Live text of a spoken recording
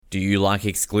Do you like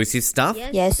exclusive stuff?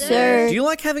 Yes, sir. Do you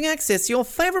like having access to your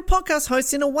favourite podcast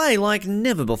hosts in a way like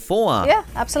never before? Yeah,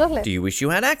 absolutely. Do you wish you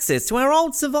had access to our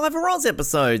old Survivor Oz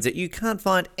episodes that you can't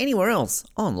find anywhere else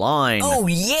online? Oh,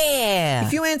 yeah!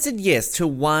 If you answered yes to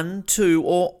one, two,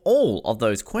 or all of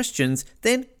those questions,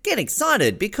 then get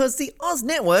excited because the Oz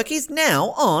Network is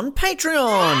now on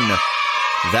Patreon.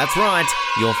 That's right,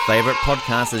 your favourite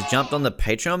podcast has jumped on the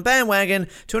Patreon bandwagon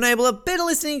to enable a better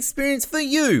listening experience for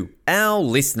you, our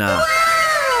listener.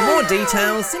 For more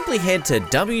details, simply head to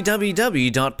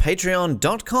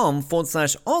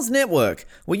www.patreon.com/Oz Network,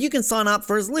 where you can sign up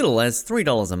for as little as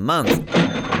 $3 a month.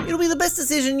 It'll be the best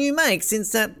decision you make since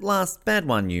that last bad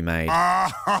one you made.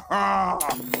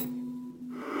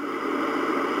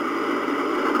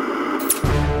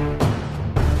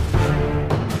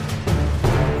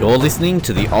 You're listening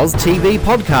to the Oz TV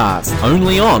podcast,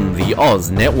 only on the Oz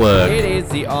Network. It is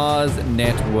the Oz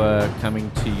Network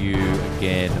coming to you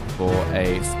again for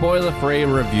a spoiler-free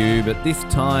review, but this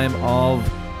time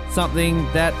of something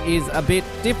that is a bit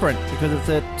different because it's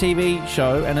a TV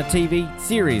show and a TV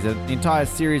series, an entire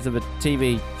series of a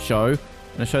TV show, and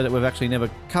a show that we've actually never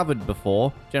covered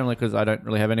before, generally because I don't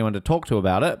really have anyone to talk to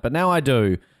about it, but now I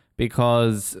do.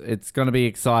 Because it's going to be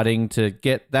exciting to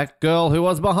get that girl who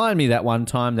was behind me that one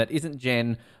time that isn't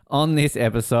Jen on this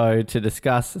episode to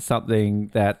discuss something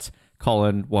that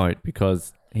Colin won't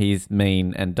because he's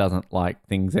mean and doesn't like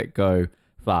things that go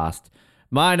fast.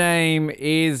 My name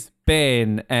is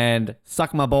Ben and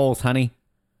suck my balls, honey.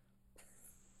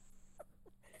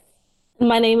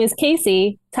 My name is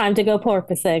Casey. Time to go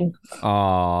porpoising.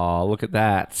 Oh, look at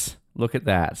that. Look at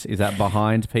that. Is that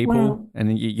behind people? Wow.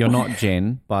 And you're not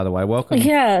Jen, by the way. Welcome.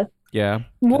 Yeah. Yeah.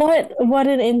 What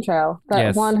an intro. That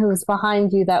Yes. one who's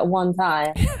behind you that one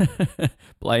time.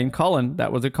 Blame Colin.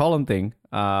 That was a Colin thing.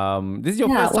 This is your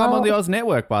Yeah, first time on well- the Oz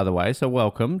Network, by the way. So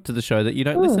welcome to the show that you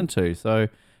don't listen to. So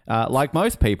like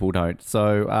most people don't.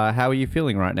 So how are you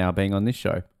feeling right now being on this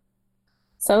show?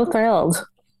 So thrilled.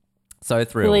 So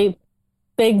thrilled. Really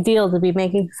big deal to be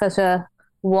making such a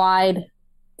wide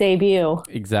debut.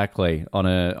 Exactly. On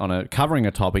a covering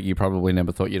a topic you probably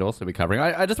never thought you'd also be covering.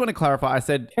 I just want to clarify. I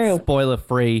said True.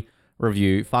 spoiler-free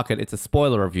review. Fuck it. It's a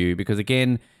spoiler review because,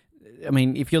 again, I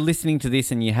mean, if you're listening to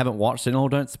this and you haven't watched it,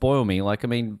 don't spoil me. Like, I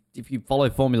mean, if you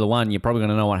follow Formula One, you're probably going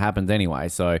to know what happens anyway.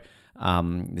 So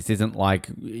this isn't like,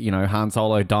 Han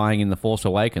Solo dying in The Force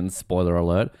Awakens. Spoiler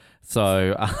alert.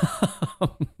 So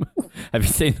have you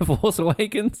seen The Force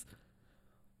Awakens?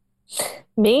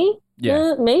 Me?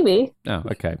 Yeah. Maybe. Oh,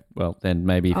 okay. Well, then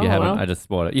maybe if you Oh, haven't, well. I just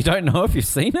spoiled it. You don't know if you've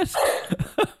seen it?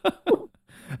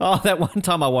 Oh, that one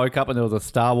time I woke up and there was a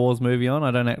Star Wars movie on. I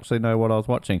don't actually know what I was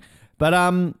watching. But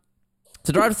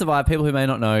so Drive to Survive, people who may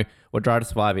not know what Drive to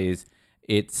Survive is,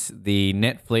 it's the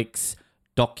Netflix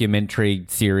documentary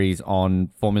series on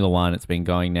Formula One. It's been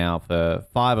going now for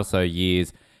 5 or so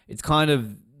years. It's kind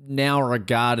of now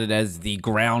regarded as the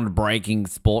groundbreaking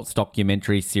sports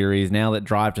documentary series. Now that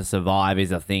Drive to Survive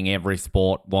is a thing, every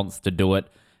sport wants to do it,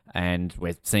 and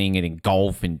we're seeing it in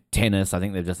golf and tennis. I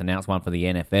think they've just announced one for the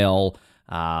NFL.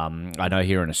 I know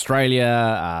here in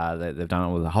Australia, they've done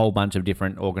it with a whole bunch of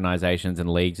different organizations and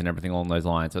leagues and everything along those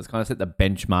lines. So it's kind of set the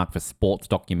benchmark for sports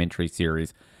documentary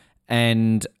series.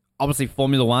 And obviously,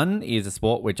 Formula One is a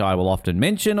sport which I will often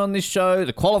mention on this show.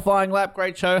 The qualifying lap,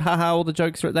 great show. Haha, all the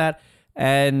jokes are at that.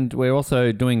 And we're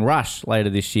also doing Rush later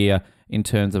this year in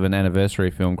terms of an anniversary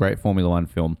film, great Formula One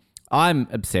film. I'm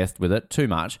obsessed with it too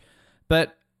much.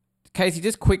 But Casey,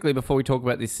 just quickly before we talk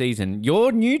about this season,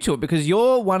 you're new to it because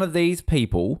you're one of these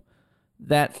people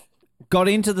that got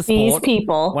into the sport. These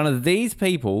people. One of these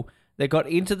people that got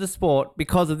into the sport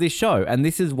because of this show. And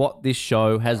this is what this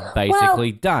show has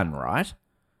basically done, right?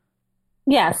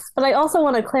 Yes, but I also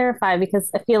want to clarify because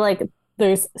I feel like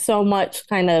there's so much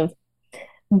kind of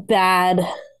bad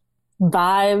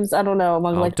vibes. I don't know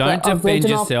among like don't the defend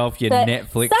original- yourself, you that-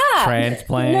 Netflix Stop!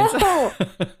 transplant. No.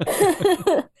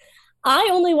 I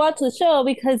only watched the show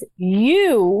because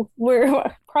you were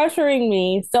pressuring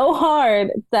me so hard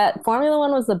that Formula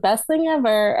One was the best thing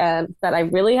ever and that I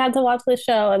really had to watch the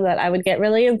show and that I would get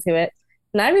really into it.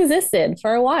 And I resisted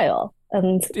for a while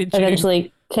and Did you?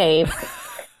 eventually caved.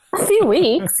 A few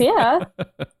weeks, yeah.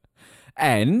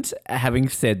 And having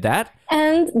said that,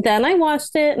 And then I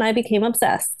watched it and I became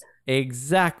obsessed.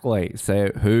 exactly. So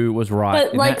who was right?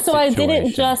 But in like, that so I didn't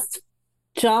situation? just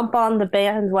jump on the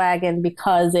bandwagon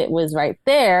because it was right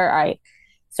there. I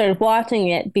started watching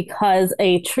it because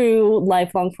a true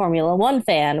lifelong Formula One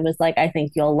fan was like, I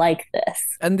think you'll like this.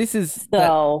 And this is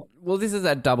So this is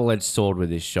that double-edged sword with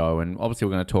this show, and obviously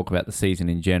we're going to talk about the season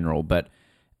in general. But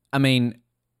I mean,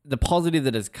 the positive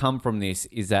that has come from this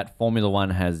is that Formula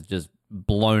One has just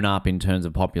blown up in terms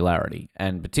of popularity.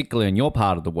 And particularly in your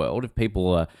part of the world, if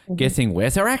people are guessing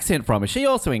where's her accent from, is she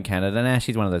also in Canada? Now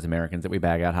she's one of those Americans that we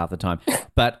bag out half the time.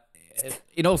 But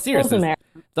in all seriousness,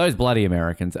 those bloody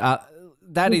Americans,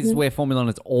 that is where Formula One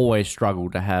has always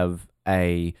struggled to have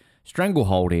a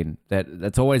stranglehold in.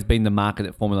 That's always been the market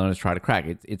that Formula One has tried to crack.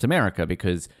 It's America,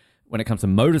 because when it comes to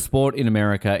motorsport in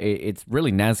America, it's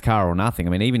really NASCAR or nothing. I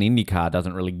mean, even IndyCar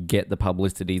doesn't really get the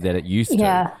publicity that it used to.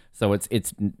 Yeah. So it's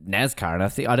NASCAR,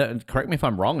 and I don't, correct me if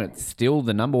I'm wrong, it's still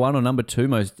the number one or number two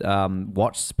most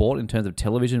watched sport in terms of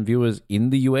television viewers in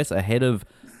the US, ahead of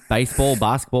baseball,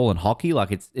 basketball, and hockey. Like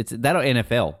it's that or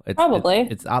NFL. Probably.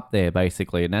 It's up there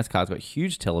basically. And NASCAR's got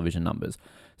huge television numbers,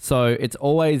 so it's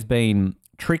always been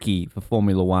tricky for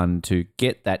Formula One to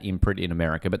get that imprint in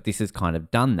America. But this has kind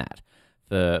of done that.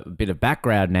 For a bit of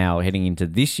background now, heading into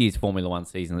this year's Formula One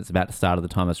season that's about to start at the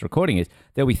time of this recording, is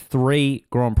there'll be 3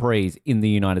 Grand Prix in the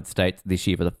United States this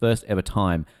year for the first ever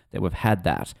time that we've had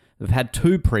that. We've had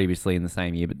 2 previously in the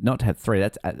same year, but not to have 3,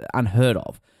 that's unheard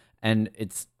of. And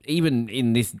it's even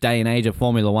in this day and age of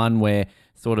Formula One, where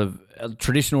sort of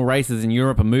traditional races in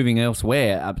Europe are moving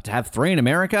elsewhere, to have 3 in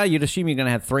America, you'd assume you're going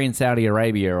to have 3 in Saudi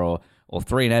Arabia or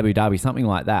 3 in Abu Dhabi, something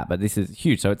like that. But this is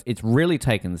huge. So it's really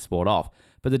taken the sport off.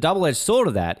 But the double-edged sword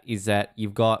of that is that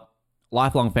you've got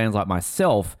lifelong fans like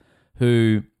myself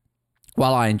who,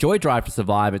 while I enjoy Drive to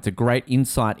Survive, it's a great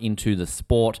insight into the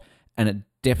sport, and it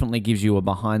definitely gives you a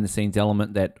behind-the-scenes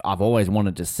element that I've always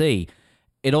wanted to see.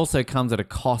 It also comes at a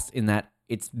cost in that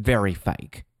it's very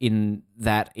fake, in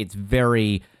that it's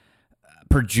very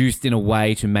produced in a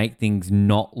way to make things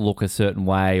not look a certain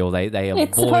way, or they avoid...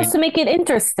 It's supposed to make it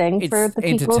interesting for the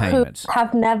people who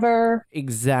have never...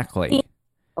 Exactly.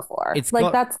 Before.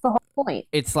 That's the whole point.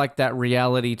 It's like that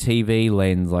reality TV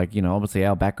lens. Like, obviously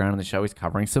our background in the show is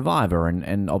covering Survivor,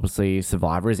 and obviously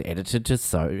Survivor is edited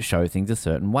to show things a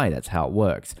certain way. That's how it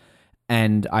works.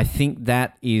 And I think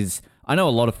that is... I know a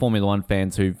lot of Formula One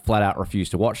fans who flat out refuse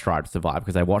to watch Drive to Survive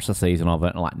because they watch the season of it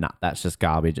and are like, nah, that's just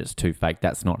garbage. It's too fake.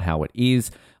 That's not how it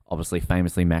is. Obviously,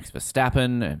 famously, Max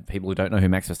Verstappen, and people who don't know who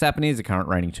Max Verstappen is, the current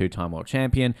reigning 2-time world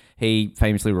champion, he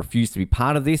famously refused to be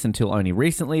part of this until only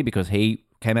recently, because he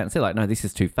came out and said, like, no, this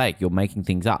is too fake. You're making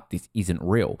things up. This isn't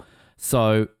real.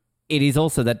 So it is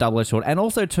also that double-edged sword. And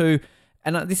also, too,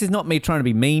 and this is not me trying to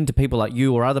be mean to people like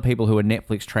you or other people who are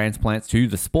Netflix transplants to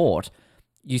the sport,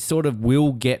 you sort of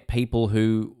will get people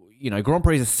who, Grand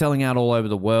Prix are selling out all over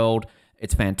the world.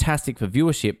 It's fantastic for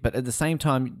viewership. But at the same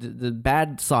time, the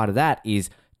bad side of that is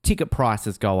ticket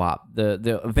prices go up.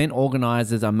 The event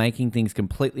organizers are making things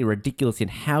completely ridiculous in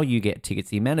how you get tickets.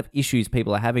 The amount of issues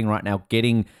people are having right now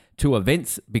getting to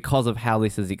events because of how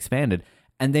this has expanded.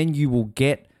 And then you will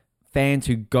get fans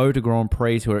who go to Grand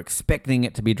Prix who are expecting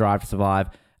it to be Drive to Survive,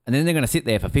 and then they're going to sit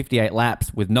there for 58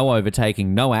 laps with no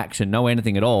overtaking, no action, no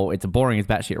anything at all. It's a boring as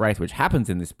batshit race, which happens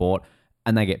in this sport,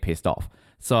 and they get pissed off.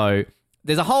 So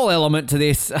there's a whole element to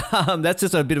this. That's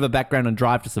just a bit of a background on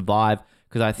Drive to Survive,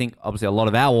 because I think obviously a lot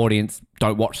of our audience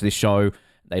don't watch this show.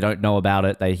 They don't know about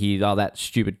it. They hear, oh, that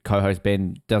stupid co-host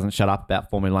Ben doesn't shut up about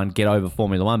Formula One. Get over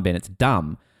Formula One, Ben. It's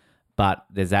dumb. But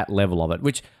there's that level of it,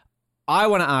 which I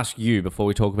want to ask you before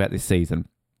we talk about this season.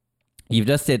 You've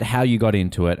just said how you got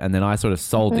into it, and then I sort of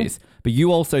sold this. But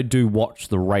you also do watch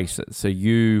the races. So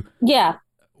you... Yeah.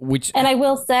 Which... And I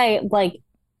will say,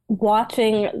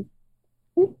 watching...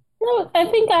 I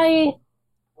think I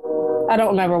don't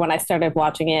remember when I started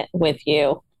watching it with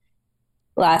you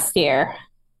last year,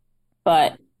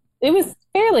 but it was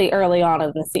fairly early on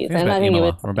in the season. I think it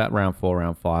was... Or about round 4,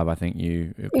 round 5, I think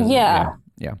you... Yeah.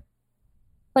 Yeah.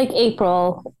 Like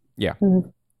April. Yeah.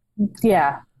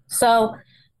 Yeah. So...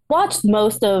 watched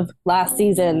most of last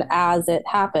season as it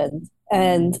happened,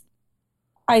 and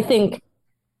I think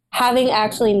having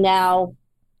actually now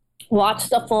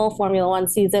watched a full Formula One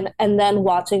season and then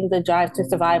watching the Drive to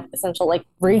Survive essential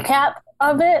recap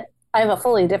of it, I have a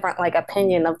fully different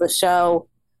opinion of the show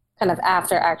kind of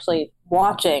after actually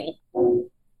watching.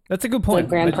 That's a good point.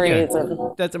 The Grand Prix. Yeah,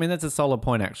 that's a solid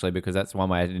point actually, because that's one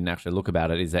way I didn't actually look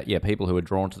about it, is that people who are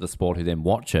drawn to the sport who then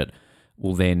watch it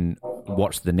will then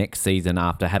watch the next season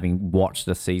after having watched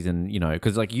the season,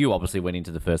 because you obviously went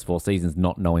into the first 4 seasons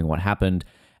not knowing what happened,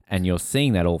 and you're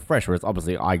seeing that all fresh, whereas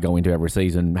obviously I go into every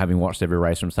season having watched every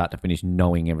race from start to finish,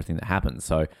 knowing everything that happens.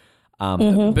 So,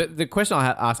 but the question I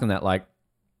ask on that,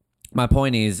 my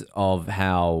point is of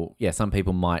how, some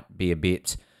people might be a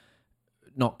bit,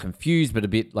 not confused, but a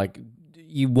bit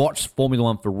you watch Formula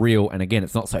One for real, and again,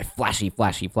 it's not so flashy.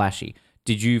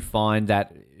 Did you find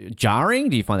that jarring?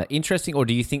 Do you find that interesting? Or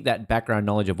do you think that background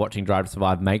knowledge of watching Drive to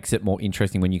Survive makes it more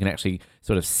interesting when you can actually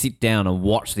sort of sit down and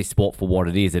watch this sport for what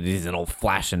it is? It isn't all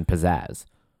flash and pizzazz.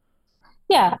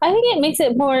 Yeah, I think it makes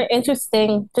it more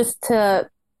interesting just to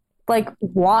like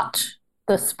watch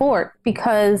the sport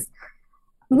because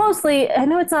mostly I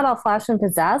know it's not all flash and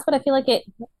pizzazz, but I feel like it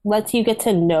lets you get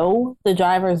to know the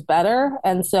drivers better.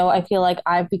 And so I feel like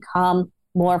I've become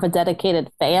more of a dedicated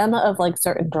fan of like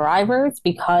certain drivers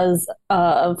because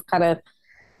of kind of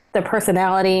their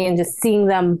personality and just seeing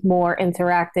them more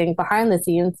interacting behind the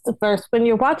scenes. First, when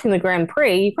you're watching the Grand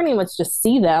Prix, you pretty much just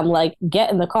see them like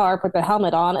get in the car, put the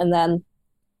helmet on, and then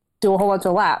do a whole bunch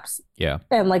of laps. Yeah.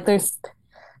 And like there's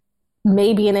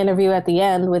maybe an interview at the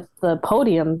end with the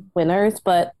podium winners,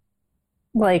 but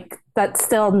like that's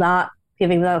still not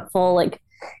giving the full like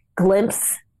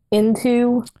glimpse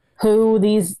into who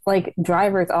these like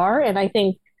drivers are. And I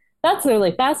think that's the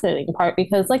really fascinating part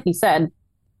because like you said,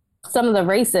 some of the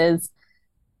races,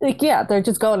 like yeah, they're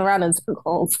just going around in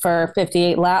circles for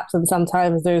 58 laps and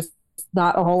sometimes there's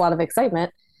not a whole lot of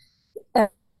excitement.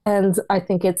 And I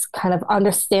think it's kind of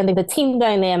understanding the team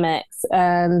dynamics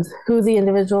and who the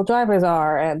individual drivers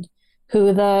are and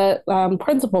who the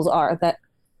principals are that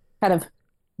kind of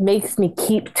makes me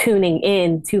keep tuning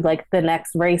in to like the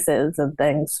next races and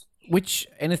things. Which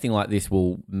anything like this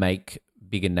will make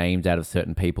bigger names out of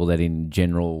certain people that in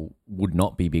general would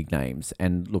not be big names.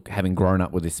 And look, having grown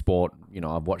up with this sport,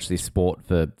 I've watched this sport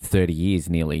for 30 years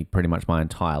nearly, pretty much my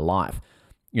entire life.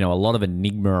 A lot of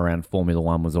enigma around Formula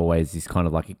One was always this kind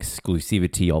of like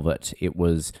exclusivity of it. It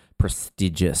was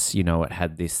prestigious, it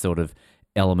had this sort of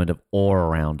element of awe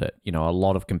around it. A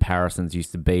lot of comparisons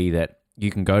used to be that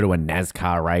you can go to a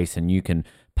NASCAR race and you can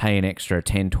pay an extra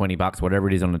 10, 20 bucks, whatever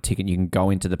it is on a ticket. You can go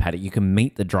into the paddock. You can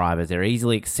meet the drivers. They're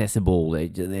easily accessible. They're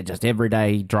just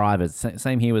everyday drivers.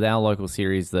 Same here with our local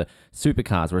series, the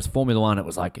supercars, whereas Formula One, it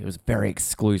was very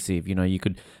exclusive. You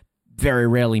could very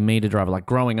rarely meet a driver. Like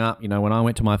growing up, when I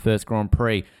went to my first Grand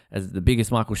Prix as the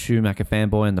biggest Michael Schumacher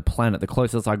fanboy on the planet, the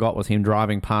closest I got was him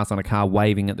driving past on a car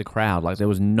waving at the crowd. Like there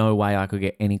was no way I could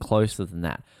get any closer than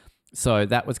that. So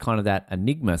that was kind of that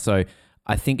enigma. So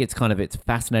I think it's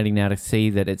fascinating now to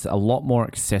see that it's a lot more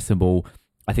accessible.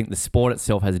 I think the sport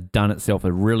itself has done itself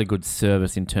a really good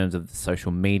service in terms of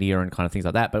social media and kind of things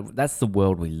like that. But that's the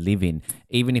world we live in.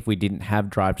 Even if we didn't have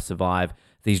Drive to Survive,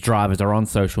 these drivers are on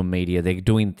social media. They're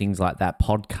doing things like that,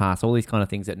 podcasts, all these kind of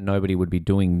things that nobody would be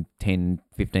doing 10,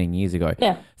 15 years ago.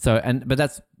 Yeah. But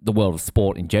that's the world of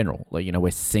sport in general. Like,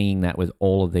 we're seeing that with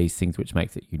all of these things, which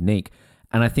makes it unique.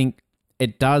 And I think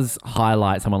it does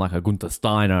highlight someone like a Gunther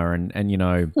Steiner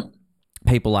and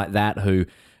people like that who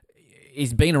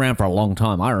he's been around for a long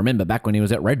time. I remember back when he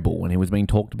was at Red Bull and he was being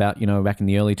talked about, back in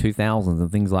the early 2000s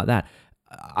and things like that.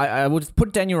 I would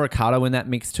put Daniel Ricciardo in that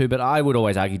mix too, but I would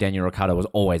always argue Daniel Ricciardo was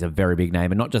always a very big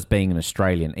name, and not just being an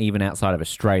Australian. Even outside of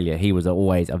Australia, he was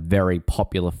always a very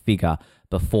popular figure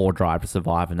before Drive to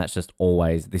Survive, and this has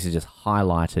just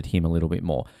highlighted him a little bit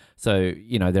more. So,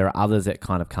 there are others that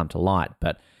kind of come to light,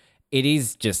 but it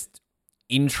is just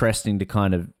interesting to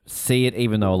kind of see it,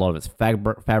 even though a lot of it's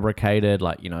fabricated.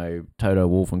 Like, Toto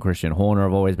Wolff and Christian Horner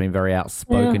have always been very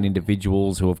outspoken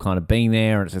individuals who have kind of been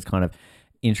there, and it's just kind of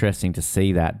interesting to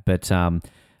see that. But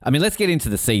let's get into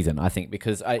the season, I think,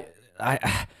 because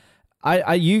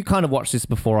you kind of watched this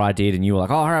before I did, and you were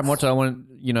like, oh, all right, I want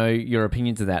your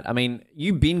opinions of that.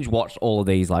 You binge watched all of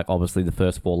these, like obviously the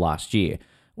first 4 last year,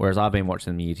 whereas I've been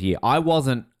watching them year to year. I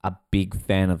wasn't a big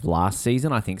fan of last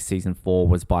season. I think season 4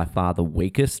 was by far the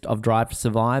weakest of Drive to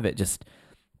Survive. It just,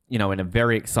 in a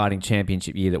very exciting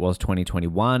championship year that was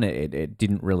 2021, it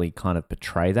didn't really kind of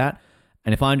portray that.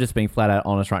 And if I'm just being flat out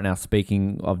honest right now,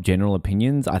 speaking of general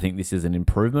opinions, I think this is an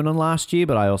improvement on last year,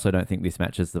 but I also don't think this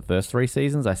matches the first 3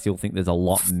 seasons. I still think there's a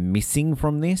lot missing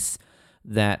from this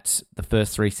that the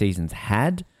first 3 seasons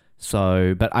had.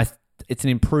 So, but it's an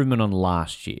improvement on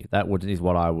last year. Is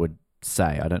what I would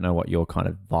say. I don't know what your kind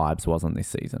of vibes was on this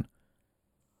season.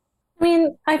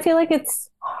 I feel like it's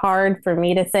hard for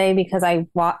me to say because I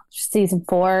watched season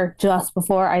 4 just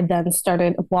before I then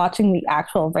started watching the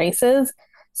actual races.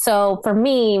 So for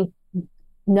me,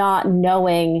 not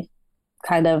knowing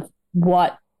kind of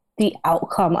what the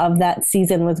outcome of that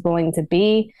season was going to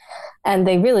be, and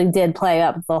they really did play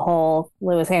up the whole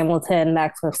Lewis Hamilton,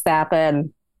 Max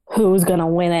Verstappen, who's going to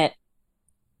win it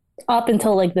up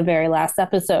until like the very last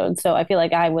episode. So I feel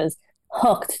like I was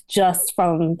hooked just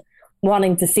from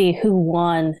wanting to see who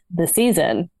won the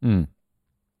season.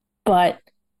 But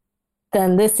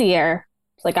then this year,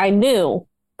 like I knew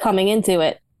coming into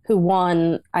it who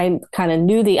won. I kind of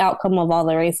knew the outcome of all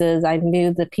the races. I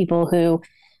knew the people who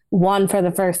won for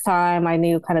the first time. I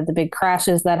knew kind of the big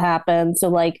crashes that happened. So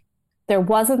like there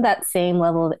wasn't that same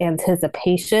level of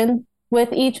anticipation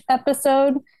with each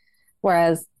episode.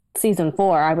 Whereas season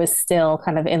 4, I was still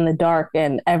kind of in the dark,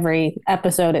 and every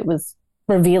episode it was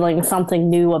revealing something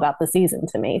new about the season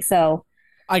to me. So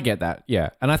I get that, yeah.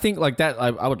 And I think like that,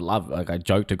 I would love, like I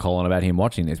joked to Colin about him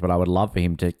watching this, but I would love for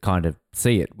him to kind of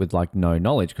see it with like no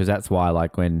knowledge, because that's why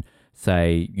like when,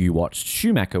 say, you watched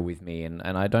Schumacher with me, and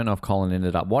I don't know if Colin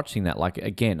ended up watching that. Like,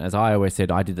 again, as I always said,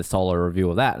 I did the solo review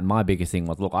of that, and my biggest thing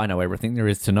was, look, I know everything there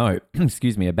is to know,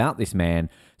 excuse me, about this man,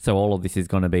 so all of this is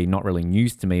going to be not really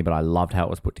news to me, but I loved how it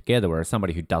was put together, whereas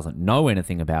somebody who doesn't know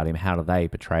anything about him, how do they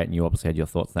portray it? And you obviously had your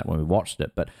thoughts on that when we watched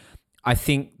it, but I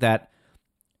think that,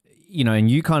 you know, and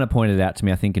you kind of pointed out to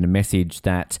me, I think, in a message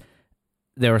that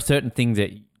there are certain things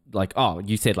that, like, oh,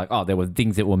 you said, like, oh, there were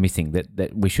things that were missing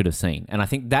that we should have seen. And I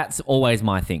think that's always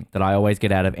my thing that I always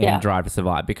get out of any Drive to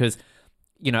Survive, because,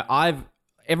 you know,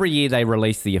 every year they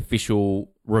release the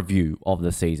official review of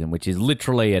the season, which is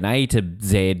literally an A to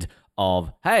Z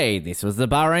of, hey, this was the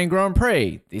Bahrain Grand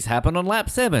Prix. This happened on lap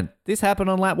 7. This happened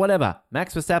on lap whatever.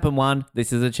 Max Verstappen won.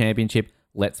 This is a championship.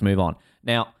 Let's move on.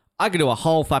 Now, I could do a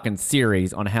whole fucking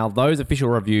series on how those official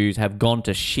reviews have gone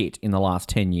to shit in the last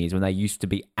 10 years when they used to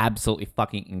be absolutely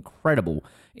fucking incredible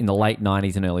in the late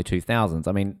 90s and early 2000s.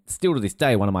 I mean, still to this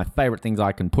day, one of my favorite things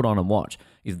I can put on and watch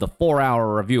is the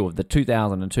 4-hour review of the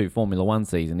 2002 Formula One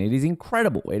season. It is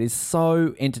incredible. It is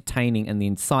so entertaining, and the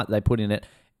insight they put in it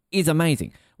is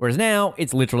amazing. Whereas now,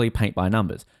 it's literally paint by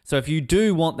numbers. So if you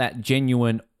do want that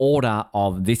genuine order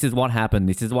of this is what happened,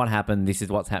 this is what happened, this is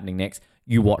what's happening next,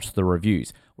 you watch the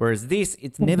reviews. Whereas this,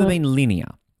 it's never been linear.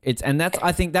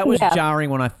 I think that was jarring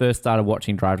when I first started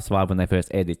watching Drive to Survive when they first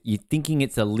aired it. You're thinking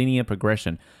it's a linear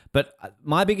progression. But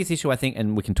my biggest issue, I think,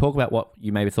 and we can talk about what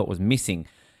you maybe thought was missing,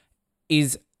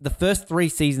 is the first 3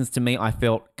 seasons to me, I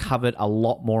felt covered a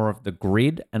lot more of the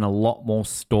grid and a lot more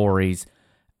stories.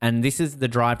 And this is the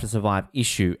Drive to Survive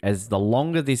issue. As the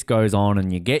longer this goes on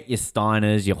and you get your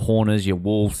Steiners, your Horners, your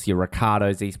Wolves, your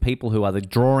Ricardos, these people who are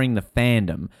drawing the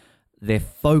fandom, they're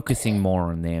focusing more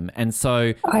on them. And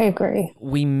so I agree.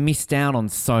 We missed out on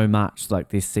so much like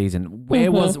this season.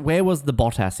 Where was the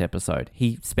Bottas episode?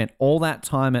 He spent all that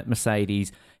time at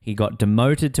Mercedes. He got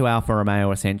demoted to Alfa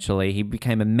Romeo essentially. He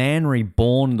became a man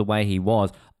reborn the way he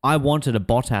was. I wanted a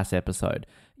Bottas episode.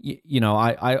 You know,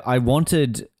 I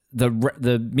wanted the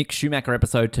Mick Schumacher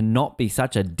episode to not be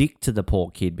such a dick to the poor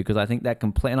kid, because I think that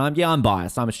I'm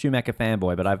biased. I'm a Schumacher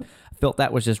fanboy, but I've felt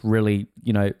that was just really,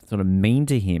 you know, sort of mean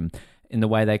to him in the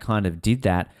way they kind of did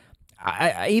that.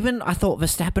 I thought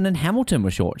Verstappen and Hamilton were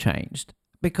shortchanged,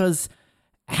 because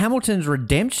Hamilton's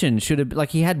redemption should have,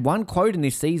 like, he had one quote in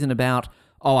this season about,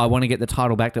 oh, I want to get the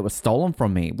title back that was stolen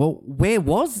from me. Well, where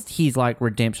was his, like,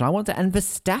 redemption? And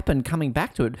Verstappen coming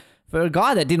back to it, for a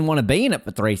guy that didn't want to be in it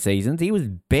for 3 seasons, he was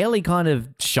barely kind of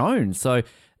shown. So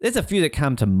there's a few that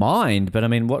come to mind, but I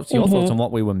mean, what's your thoughts on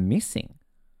what we were missing?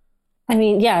 I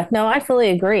mean, yeah, no, I fully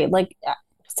agree. Like,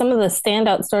 some of the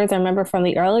standout stories I remember from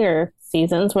the earlier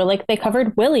seasons were like they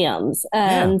covered Williams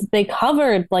and they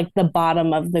covered like the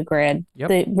bottom of the grid.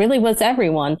 Yep. It really was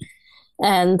everyone.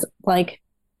 And like,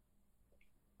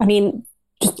 I mean,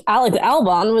 just Alex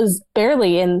Albon was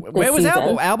barely in this Where was season.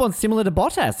 Albon? Albon's similar to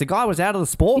Bottas. The guy was out of the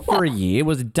sport for a year,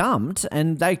 was dumped,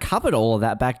 and they covered all of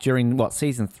that back during,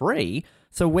 season 3.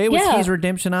 So where was his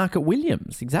redemption arc at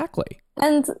Williams? Exactly.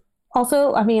 And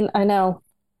also, I mean, I know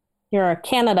you're a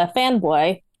Canada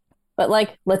fanboy, but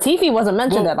like Latifi wasn't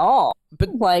mentioned at all. But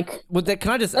like,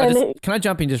 can I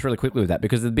jump in just really quickly with that?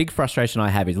 Because the big frustration I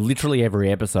have is literally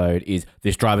every episode is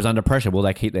this driver's under pressure. Will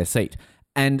they keep their seat?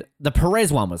 And the Perez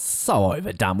one was so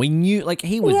overdone. We knew, like,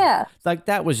 he was, like,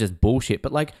 that was just bullshit.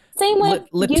 But, like... Same with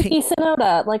Yuki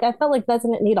Tsunoda. Like, I felt like that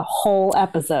didn't need a whole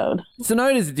episode.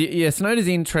 Tsunoda's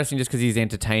interesting just because he's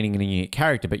entertaining and a unique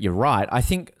character, but you're right. I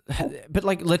think... But,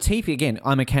 like, Latifi, again,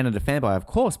 I'm a Canada fanboy, of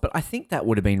course, but I think that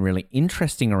would have been really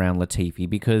interesting around Latifi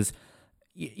because,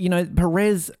 you know,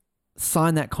 Perez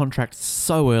signed that contract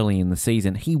so early in the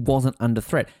season. He wasn't under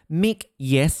threat. Mick,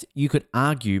 yes, you could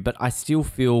argue, but I still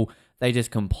feel... They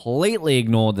just completely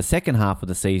ignored the second half of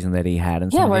the season that he had.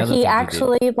 And where he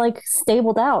actually like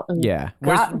stabled out. And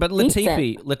but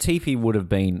Latifi would have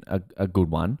been a good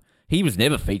one. He was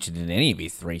never featured in any of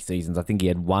his 3 seasons. I think he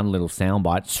had one little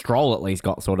soundbite. Stroll at least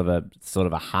got sort of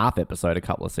a half episode a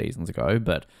couple of seasons ago,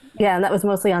 but and that was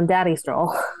mostly on Daddy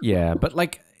Stroll. Yeah, but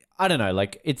like I don't know,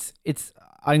 like it's.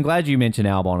 I'm glad you mentioned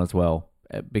Albon as well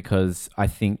because I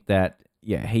think that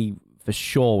he for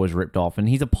sure was ripped off, and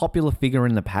he's a popular figure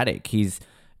in the paddock. He's,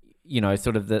 you know,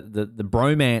 sort of the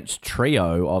bromance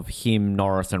trio of him,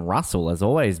 Norris, and Russell has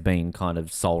always been kind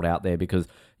of sold out there because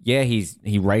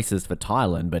he races for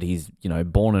Thailand, but he's, you know,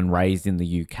 born and raised in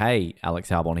the UK. Alex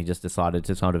Albon, he just decided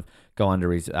to sort of go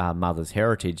under his mother's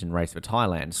heritage and race for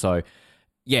Thailand. So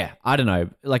yeah, I don't know.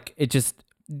 Like, it just,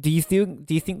 do you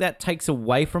think that takes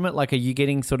away from it? Like, are you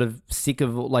getting sort of sick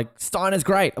of, like, Steiner's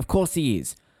great. Of course he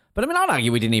is. But I mean, I'd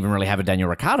argue we didn't even really have a Daniel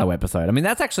Ricciardo episode. I mean,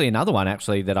 that's actually another one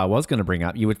actually that I was going to bring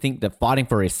up. You would think that fighting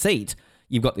for his seat,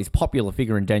 you've got this popular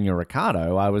figure in Daniel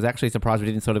Ricciardo. I was actually surprised we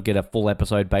didn't sort of get a full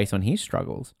episode based on his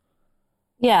struggles.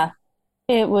 Yeah,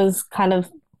 it was kind of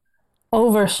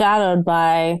overshadowed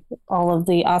by all of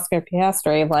the Oscar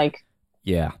Piastri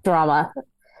Yeah. drama.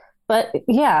 But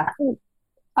yeah,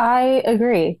 I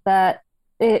agree that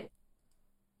it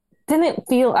didn't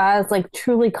feel as like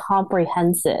truly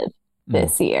comprehensive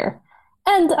this year.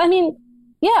 And I mean,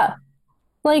 yeah,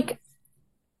 like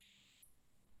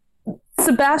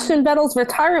Sebastian Vettel's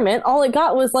retirement, all it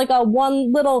got was like a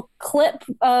one little clip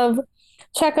of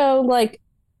Checo like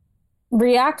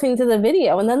reacting to the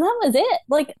video, and then that was it.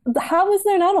 Like, how is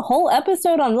there not a whole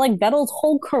episode on like Vettel's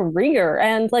whole career?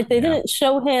 And like they didn't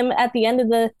show him at the end of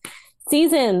the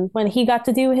season when he got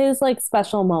to do his like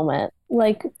special moment.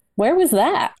 Like, where was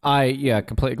that?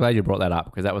 Completely glad you brought that up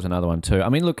because that was another one too. I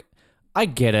mean, look, I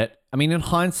get it. I mean, in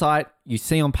hindsight, you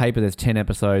see on paper there's 10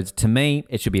 episodes. To me,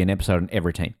 it should be an episode on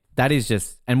every team. That is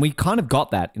just, and we kind of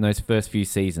got that in those first few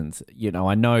seasons. You know,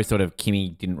 I know sort of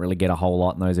Kimi didn't really get a whole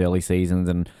lot in those early seasons,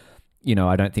 and you know,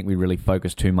 I don't think we really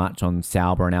focused too much on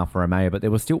Sauber and Alfa Romeo, but there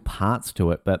were still parts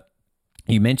to it. But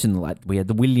you mentioned like we had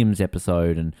the Williams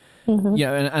episode, and you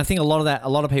know, and I think a lot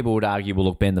of people would argue, well,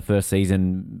 look, Ben, the first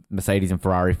season, Mercedes and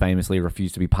Ferrari famously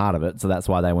refused to be part of it, so that's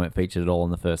why they weren't featured at all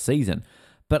in the first season.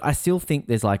 But I still think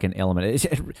there's like an element.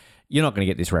 You're not going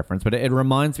to get this reference, but it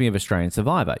reminds me of Australian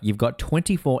Survivor. You've got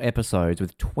 24 episodes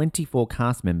with 24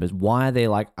 cast members. Why are there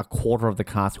like a quarter of the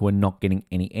cast who are not getting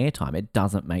any airtime? It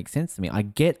doesn't make sense to me. I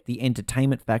get the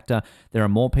entertainment factor. There are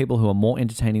more people who are more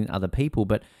entertaining than other people,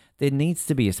 but there needs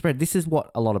to be a spread. This is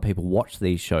what a lot of people watch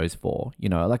these shows for. You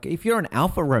know, like if you're an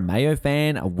Alfa Romeo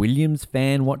fan, a Williams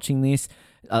fan watching this,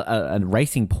 a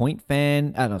Racing Point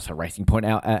fan,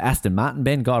 Aston Martin,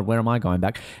 Ben, God, where am I going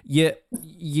back? You're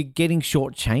getting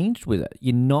shortchanged with it.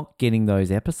 You're not getting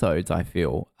those episodes, I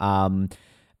feel. And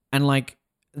like,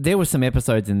 there were some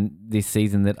episodes in this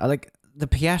season that, like, the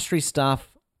Piastri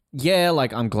stuff, yeah,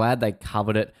 like, I'm glad they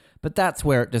covered it, but that's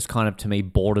where it just kind of, to me,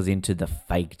 borders into the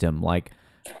fakedom. Like,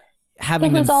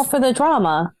 having it was all for the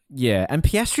drama. Yeah, and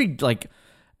Piastri, like,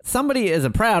 somebody as a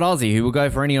proud Aussie who will go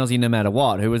for any Aussie no matter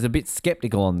what, who was a bit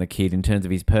skeptical on the kid in terms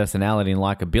of his personality and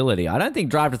likability. I don't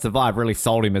think Drive to Survive really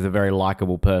sold him as a very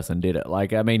likable person, did it?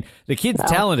 Like, I mean, the kid's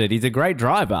talented. He's a great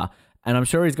driver, and I'm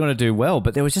sure he's going to do well,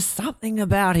 but there was just something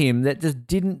about him that just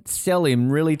didn't sell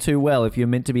him really too well if you're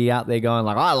meant to be out there going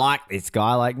like, I like this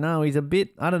guy. Like, no, he's a bit,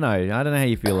 I don't know how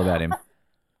you feel about him.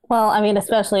 Well, I mean,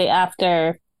 especially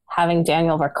after having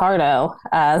Daniel Ricciardo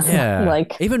as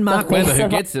like even Mark Webber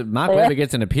Webber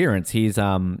gets an appearance. His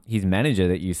manager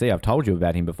that you see, I've told you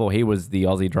about him before. He was the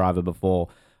Aussie driver before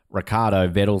Ricciardo,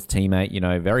 Vettel's teammate, you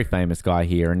know, very famous guy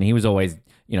here, and he was always,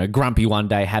 you know, grumpy one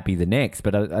day, happy the next.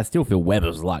 But I still feel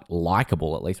Webber's like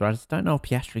likable at least, right? I just don't know if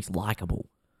Piastri's likable.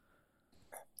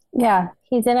 Yeah,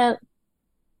 he didn't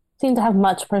seem to have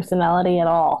much personality at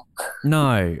all.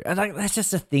 No, like that's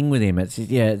just a thing with him.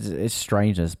 It's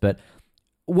strangeness, but.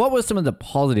 What were some of the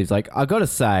positives? Like, I got to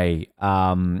say,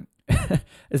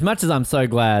 as much as I'm so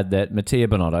glad that Mattia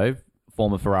Binotto,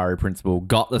 former Ferrari principal,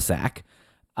 got the sack,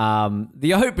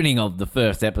 the opening of the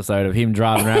first episode of him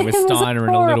driving around with Steiner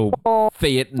in a little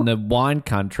Fiat in the wine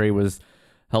country was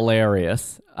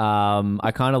hilarious.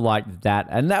 I kind of liked that,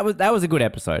 and that was a good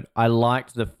episode. I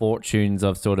liked the fortunes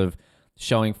of sort of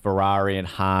showing Ferrari and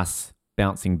Haas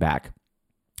bouncing back.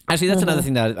 Actually, that's another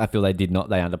thing that I feel they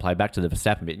underplayed back to the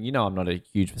Verstappen bit. And you know I'm not a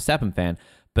huge Verstappen fan,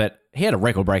 but he had a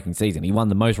record-breaking season. He won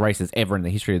the most races ever in the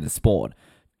history of the sport.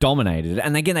 Dominated.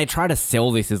 And again, they try to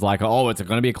sell this as like, oh, it's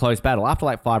going to be a close battle. After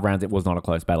like 5 rounds, it was not a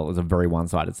close battle. It was a very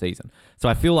one-sided season. So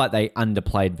I feel like they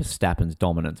underplayed Verstappen's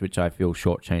dominance, which I feel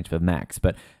shortchanged for Max.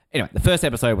 But anyway, the first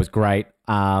episode was great.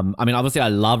 I mean, obviously, I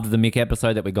loved the Mick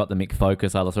episode that we got, the Mick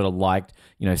Focus. I sort of liked,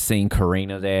 you know, seeing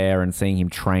Karina there and seeing him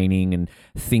training and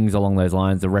things along those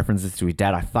lines. The references to his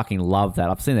dad, I fucking love that.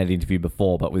 I've seen that interview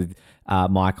before, but with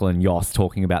Michael and Jos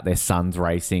talking about their sons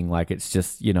racing. Like, it's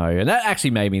just, you know, and that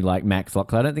actually made me like Max a lot,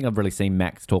 because I don't think I've really seen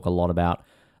Max talk a lot about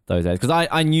those days. Because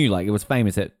I knew, like, it was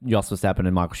famous that Jos Verstappen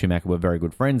and Michael Schumacher were very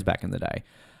good friends back in the day.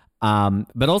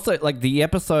 But also, like, the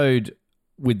episode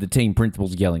with the team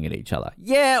principals yelling at each other.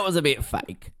 Yeah, it was a bit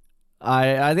fake.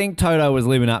 I think Toto was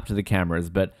living up to the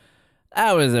cameras, but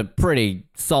that was a pretty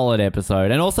solid episode.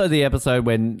 And also the episode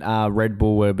when Red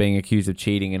Bull were being accused of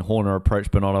cheating and Horner approached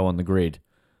Binotto on the grid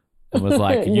and was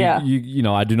like, you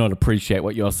know, I do not appreciate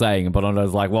what you're saying. And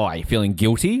Binotto's like, well, are you feeling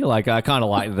guilty? Like, I kind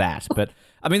of like that. But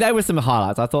I mean, they were some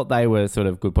highlights. I thought they were sort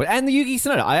of good points. And the Yuki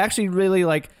Tsunoda. I actually really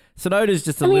like Tsunoda's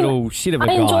just a little shit of a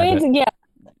guy.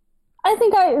 I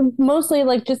think I mostly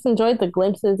like just enjoyed the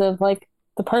glimpses of like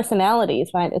the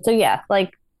personalities behind it. So yeah,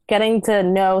 like getting to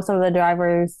know some of the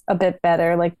drivers a bit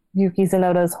better, like Yuki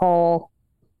Tsunoda's whole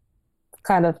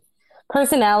kind of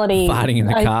personality. Fighting in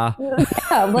the car.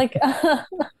 Yeah, like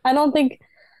I don't think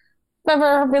I've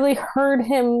ever really heard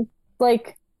him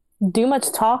like do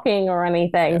much talking or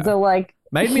anything. Yeah. So like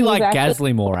made me like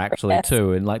Gasly more actually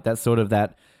too, and like that sort of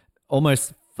that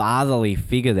almost fatherly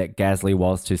figure that Gasly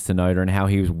was to Tsunoda and how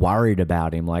he was worried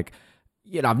about him. Like,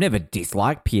 you know, I've never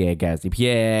disliked Pierre Gasly,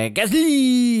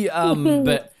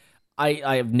 but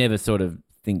I've never sort of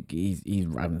think I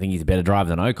don't think he's a better driver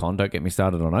than Ocon. Don't get me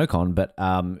started on Ocon, but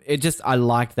I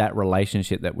liked that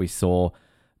relationship that we saw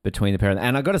between the pair.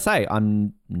 And I got to say,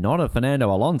 I'm not a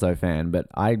Fernando Alonso fan, but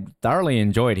I thoroughly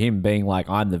enjoyed him being like,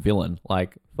 I'm the villain,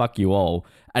 like, fuck you all.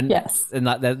 And yes. And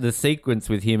like the sequence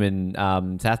with him and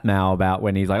Tathmau about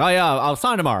when he's like, oh yeah, I'll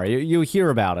sign tomorrow. You'll hear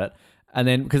about it. And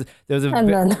then because there's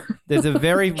a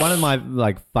very one of my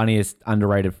like funniest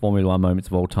underrated Formula One moments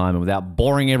of all time, and without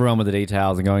boring everyone with the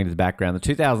details and going into the background, the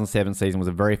 2007 season was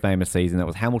a very famous season. That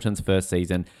was Hamilton's first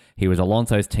season. He was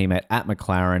Alonso's teammate at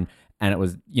McLaren, and it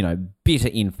was, you know, bitter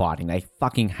infighting. They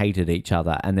fucking hated each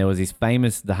other. And there was this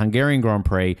the Hungarian Grand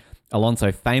Prix.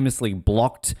 Alonso famously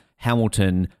blocked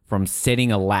Hamilton from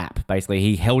setting a lap. Basically,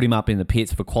 he held him up in the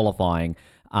pits for qualifying.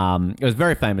 It was a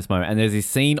very famous moment. And there's this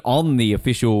scene on the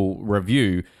official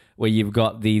review where you've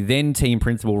got the then team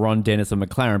principal, Ron Dennis of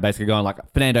McLaren, basically going like,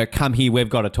 Fernando, come here, we've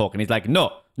got to talk. And he's like,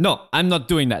 no, I'm not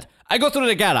doing that. I go through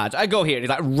the garage. I go here. And he's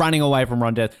like running away from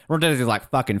Ron Dennis. Ron Dennis is like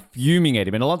fucking fuming at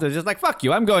him. And Alonso's just like, fuck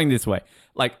you, I'm going this way.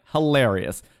 Like,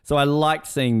 hilarious. So I liked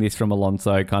seeing this from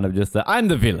Alonso, kind of just I'm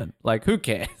the villain. Like, who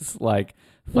cares? Like,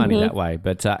 funny that way.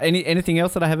 But anything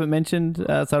else that I haven't mentioned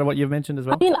outside of what you've mentioned as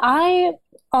well? I mean, I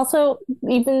also,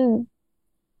 even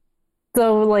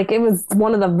though like it was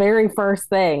one of the very first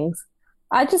things,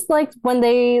 I just liked when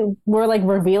they were like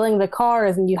revealing the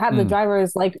cars and you had the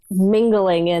drivers like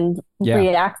mingling and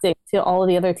reacting to all of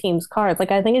the other teams' cars.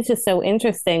 Like, I think it's just so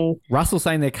interesting. Russell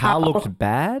saying their car looked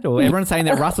bad, or everyone saying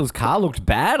that Russell's car looked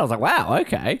bad. I was like, wow,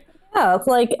 okay. Yeah, it's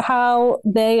like how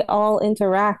they all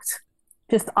interact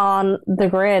just on the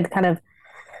grid, kind of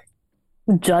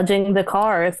judging the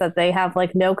cars that they have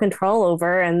like no control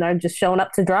over and they're just showing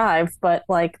up to drive, but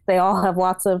like they all have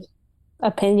lots of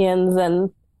opinions and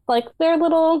like their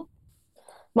little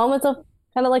moments of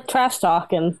kind of like trash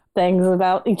talk and things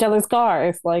about each other's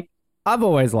cars. Like, I've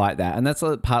always liked that, and that's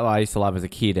the part I used to love as a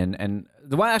kid. And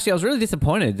the one actually I was really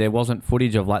disappointed there wasn't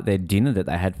footage of like their dinner that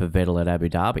they had for Vettel at Abu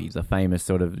Dhabi. The famous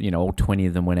sort of, you know, all 20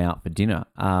 of them went out for dinner,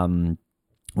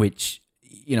 which,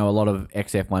 you know, a lot of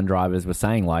XF1 drivers were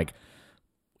saying like,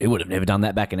 we would have never done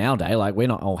that back in our day. Like, we're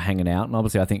not all hanging out. And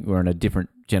obviously I think we're in a different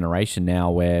generation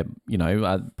now where, you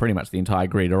know, pretty much the entire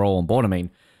grid are all on board. I mean,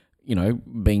 you know,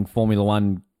 being Formula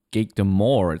One geekdom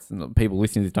more, it's people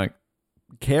listening to this don't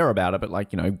care about it, but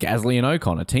like, you know, Gasly and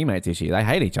Ocon are teammates this year. They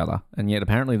hate each other. And yet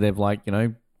apparently they've like, you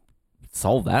know,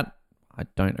 solved that. I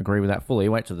don't agree with that fully.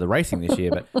 Wait till the racing this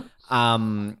year. But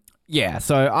yeah,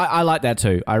 so I like that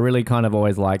too. I really kind of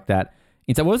always liked that.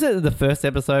 And so was it the first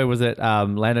episode? Was it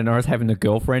Lando Norris having a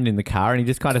girlfriend in the car, and he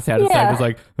just kind of sounded just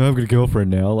like, oh, I've got a girlfriend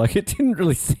now. Like, it didn't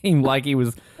really seem like he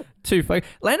was too focused.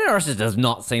 Lando Norris just does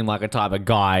not seem like a type of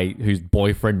guy who's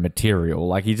boyfriend material.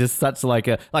 Like, he's just such like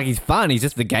he's fun. He's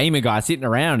just the gamer guy sitting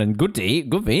around, and good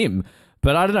for him.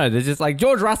 But I don't know. There's just like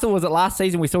George Russell. Was it last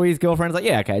season we saw his girlfriend? It's like,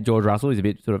 yeah, okay, George Russell. He's a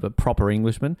bit sort of a proper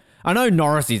Englishman. I know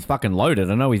Norris is fucking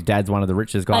loaded. I know his dad's one of the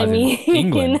richest guys in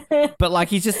England. But like,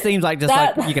 he just seems like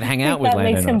like you can hang out with Lando.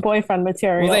 That makes him boyfriend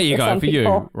material. Well, there you go for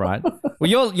you, right?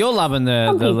 Well, you're loving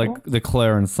the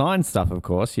Leclerc and Sainz stuff, of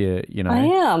course. You know. I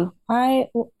am. I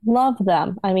love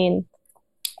them. I mean,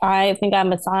 I think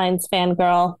I'm a Sainz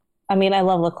fangirl. I mean, I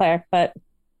love Leclerc, but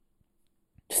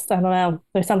just, I don't know.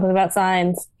 There's something about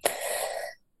Sainz.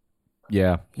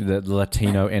 Yeah, the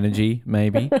Latino energy,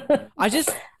 maybe.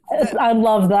 I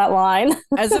love that line.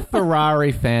 As a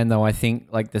Ferrari fan, though, I think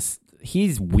like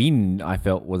his win, I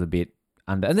felt was a bit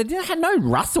under, and they had no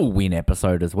Russell win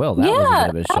episode as well. That was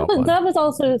a bit of a shock. That was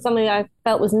also something I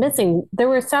felt was missing. There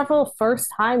were several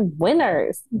first-time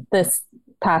winners this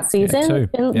past season.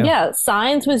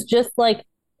 Sainz was just like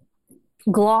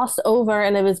glossed over,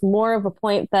 and it was more of a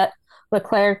point that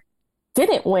Leclerc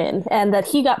didn't win and that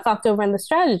he got fucked over in the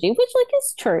strategy, which like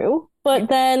is true. But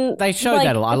then they showed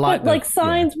that a lot. I like like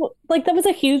signs like that was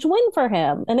a huge win for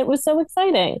him, and it was so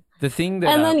exciting. The thing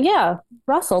that and then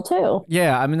Russell too.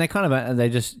 Yeah, I mean they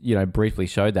just briefly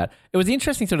showed that. It was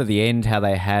interesting sort of the end how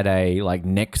they had a like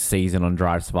next season on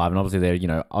Drive to Survive, and obviously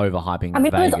they're overhyping. I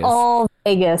mean, Vegas. it was all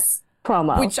Vegas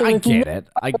promo, which I get it.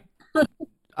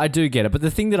 I do get it, but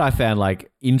the thing that I found like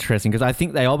interesting, because I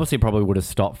think they obviously probably would have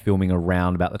stopped filming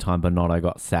around about the time Bonotto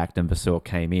got sacked and Vasseur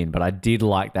came in, but I did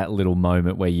like that little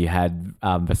moment where you had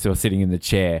Vasseur sitting in the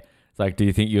chair. It's like, do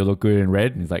you think you look good in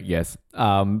red? And he's like, yes.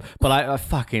 But I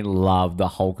fucking love the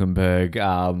Hulkenberg,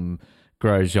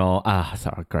 Grosjean.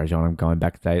 Grosjean, I'm going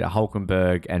back to date.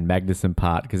 Hulkenberg and Magnussen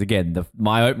part, because again,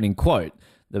 my opening quote,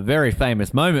 the very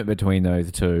famous moment between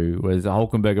those two was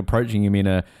Hulkenberg approaching him in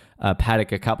a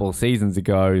paddock a couple of seasons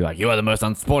ago, like, you are the most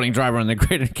unsporting driver on the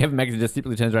grid, and Kevin Magnussen just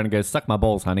simply turns around and goes, suck my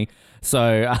balls, honey.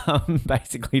 So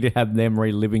basically to have them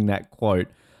reliving that quote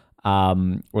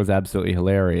was absolutely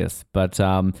hilarious. But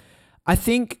I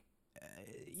think,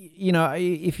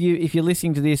 if you're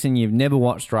listening to this and you've never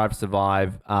watched Drive to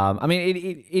Survive, I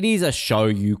mean, it is a show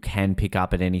you can pick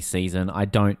up at any season. I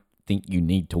don't think you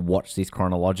need to watch this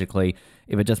chronologically.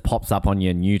 If it just pops up on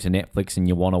you new to Netflix and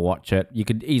you want to watch it, you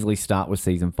could easily start with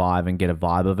season 5 and get a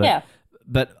vibe of it. Yeah.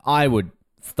 But I would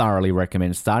thoroughly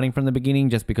recommend starting from the beginning,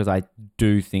 just because I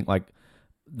do think like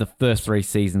the first 3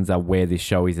 seasons are where this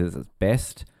show is at its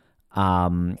best.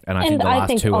 And I think the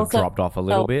last 2 have dropped off a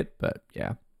little bit, but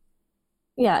yeah.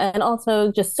 Yeah, and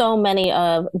also just so many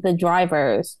of the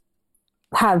drivers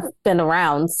have been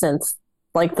around since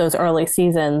like those early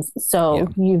seasons. So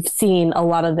you've seen a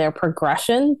lot of their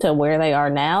progression to where they are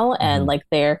now and like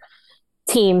their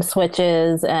team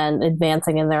switches and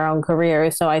advancing in their own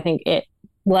careers. So I think it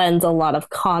lends a lot of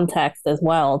context as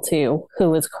well to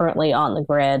who is currently on the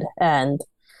grid and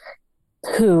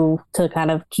who to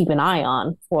kind of keep an eye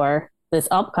on for this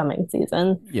upcoming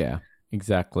season. Yeah,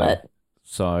 exactly.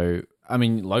 So, I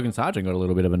mean, Logan Sargent got a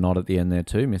little bit of a nod at the end there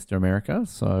too, Mr. America.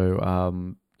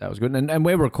 So, that was good. And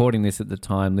we're recording this at the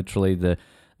time, literally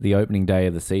the opening day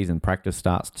of the season. Practice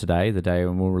starts today, the day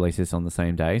when we'll release this on the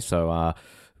same day. So,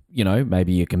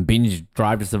 maybe you can binge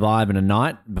Drive to Survive in a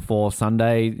night before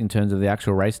Sunday in terms of the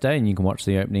actual race day, and you can watch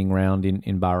the opening round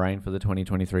in Bahrain for the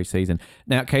 2023 season.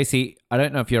 Now, Casey, I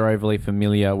don't know if you're overly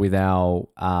familiar with our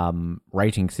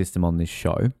rating system on this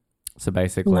show. So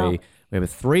basically, we have a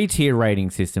 3-tier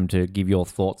rating system to give your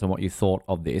thoughts on what you thought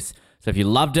of this. So if you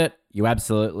loved it, you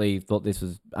absolutely thought this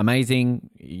was amazing,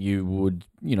 you would,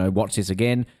 watch this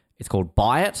again. It's called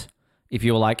Buy It. If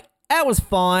you were like, that was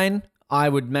fine, I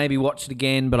would maybe watch it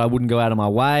again, but I wouldn't go out of my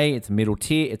way. It's a middle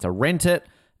tier. It's a rent it.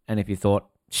 And if you thought,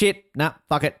 shit, nah,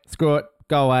 fuck it, screw it,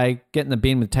 go away, get in the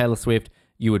bin with Taylor Swift,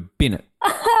 you would bin it.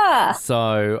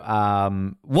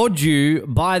 So would you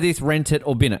buy this, rent it,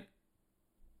 or bin it?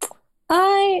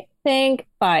 I think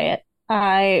buy it.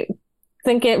 I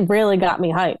think it really got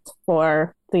me hyped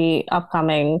for the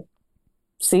upcoming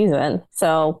season.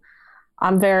 So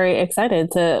I'm very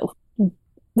excited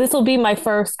this will be my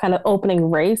first kind of opening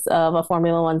race of a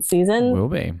Formula One season. Will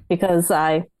be. Because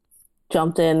I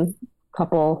jumped in a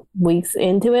couple weeks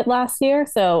into it last year.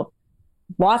 So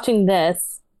watching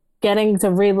this, getting to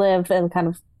relive and kind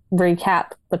of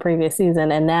recap the previous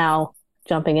season and now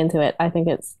jumping into it, I think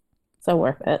it's so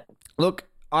worth it. Look,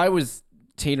 I was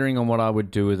teetering on what I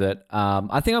would do with it.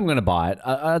 I think I'm going to buy it.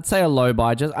 I'd say a low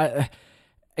buy.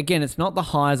 Again, it's not the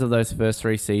highs of those first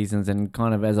 3 seasons, and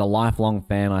kind of as a lifelong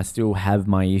fan, I still have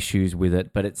my issues with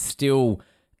it, but it's still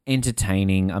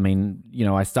entertaining. I mean,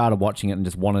 I started watching it and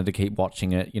just wanted to keep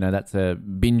watching it. That's a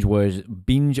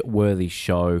binge-worthy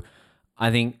show.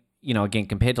 I think, again,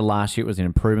 compared to last year, it was an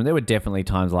improvement. There were definitely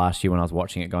times last year when I was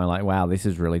watching it going like, wow, this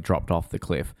has really dropped off the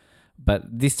cliff. But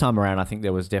this time around, I think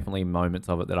there was definitely moments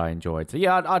of it that I enjoyed. So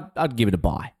yeah, I'd give it a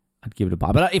buy.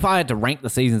 But if I had to rank the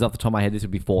seasons off the top of my head, this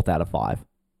would be 4th out of 5.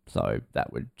 So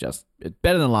that would it's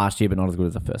better than last year, but not as good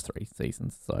as the first 3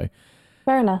 seasons. So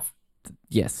fair enough.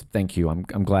 Yes, thank you. I'm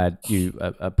glad you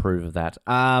approve of that.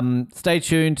 Stay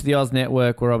tuned to the Oz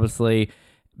Network. We're obviously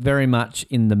very much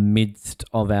in the midst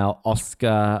of our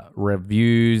Oscar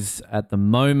reviews at the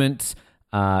moment.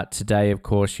 Today, of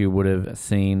course, you would have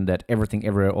seen that Everything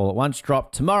Everywhere All at Once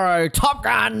dropped. Tomorrow, Top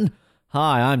Gun!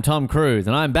 Hi, I'm Tom Cruise,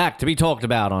 and I'm back to be talked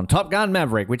about on Top Gun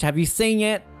Maverick, which have you seen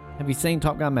yet? Have you seen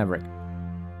Top Gun Maverick?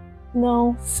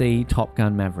 No. See Top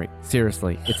Gun Maverick.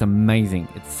 Seriously, it's amazing.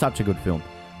 It's such a good film.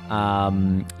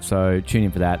 So tune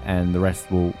in for that, and the rest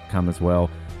will come as well.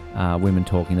 Women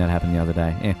Talking, that happened the other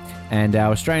day. Yeah. And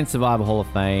our Australian Survivor Hall of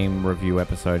Fame review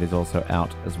episode is also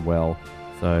out as well.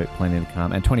 So plenty to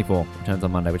come. And 24 returns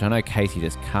on Monday, which I know Casey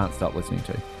just can't stop listening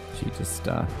to. She just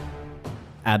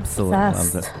absolutely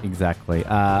loves it. Exactly.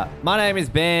 My name is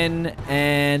Ben,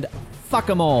 and fuck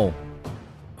 'em all.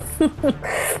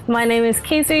 My name is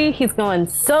Casey. He's going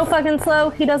so fucking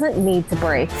slow, he doesn't need to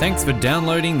brake. Thanks for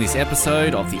downloading this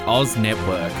episode of the Oz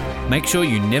Network. Make sure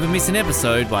you never miss an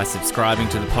episode by subscribing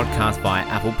to the podcast via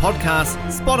Apple Podcasts,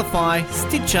 Spotify,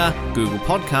 Stitcher, Google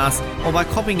Podcasts, or by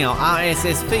copying our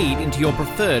RSS feed into your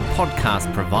preferred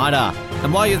podcast provider.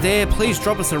 And while you're there, please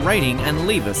drop us a rating and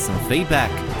leave us some feedback.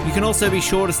 You can also be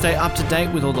sure to stay up to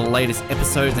date with all the latest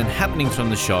episodes and happenings from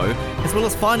the show, as well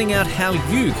as finding out how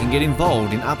you can get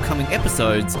involved in upcoming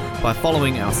episodes by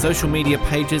following our social media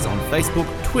pages on Facebook,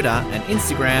 Twitter, and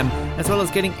Instagram, as well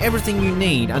as getting everything you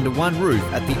need under one roof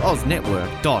at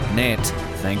theoznetwork.net.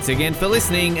 Thanks again for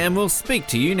listening, and we'll speak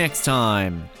to you next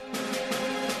time.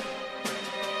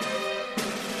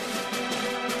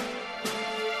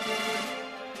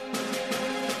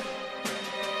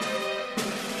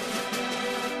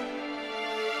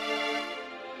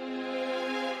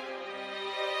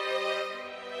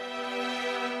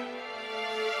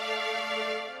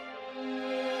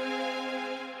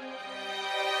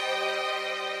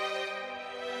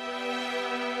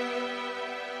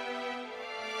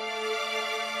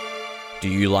 Do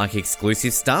you like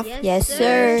exclusive stuff? Yes,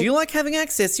 sir. Do you like having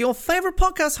access to your favourite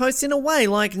podcast hosts in a way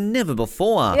like never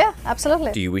before? Yeah,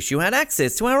 absolutely. Do you wish you had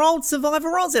access to our old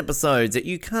Survivor Oz episodes that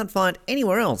you can't find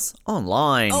anywhere else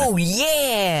online? Oh,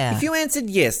 yeah! If you answered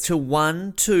yes to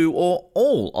one, two, or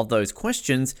all of those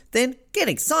questions, then get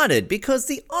excited because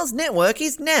the Oz Network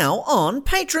is now on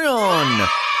Patreon.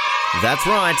 That's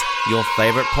right, your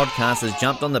favourite podcast has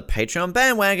jumped on the Patreon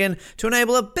bandwagon to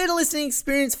enable a better listening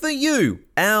experience for you,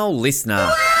 our listener.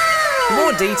 For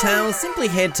more details, simply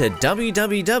head to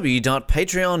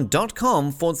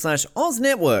www.patreon.com/Oz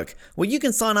Network, where you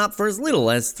can sign up for as little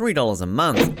as $3 a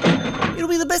month. It'll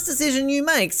be the best decision you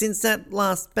make since that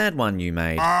last bad one you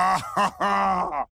made.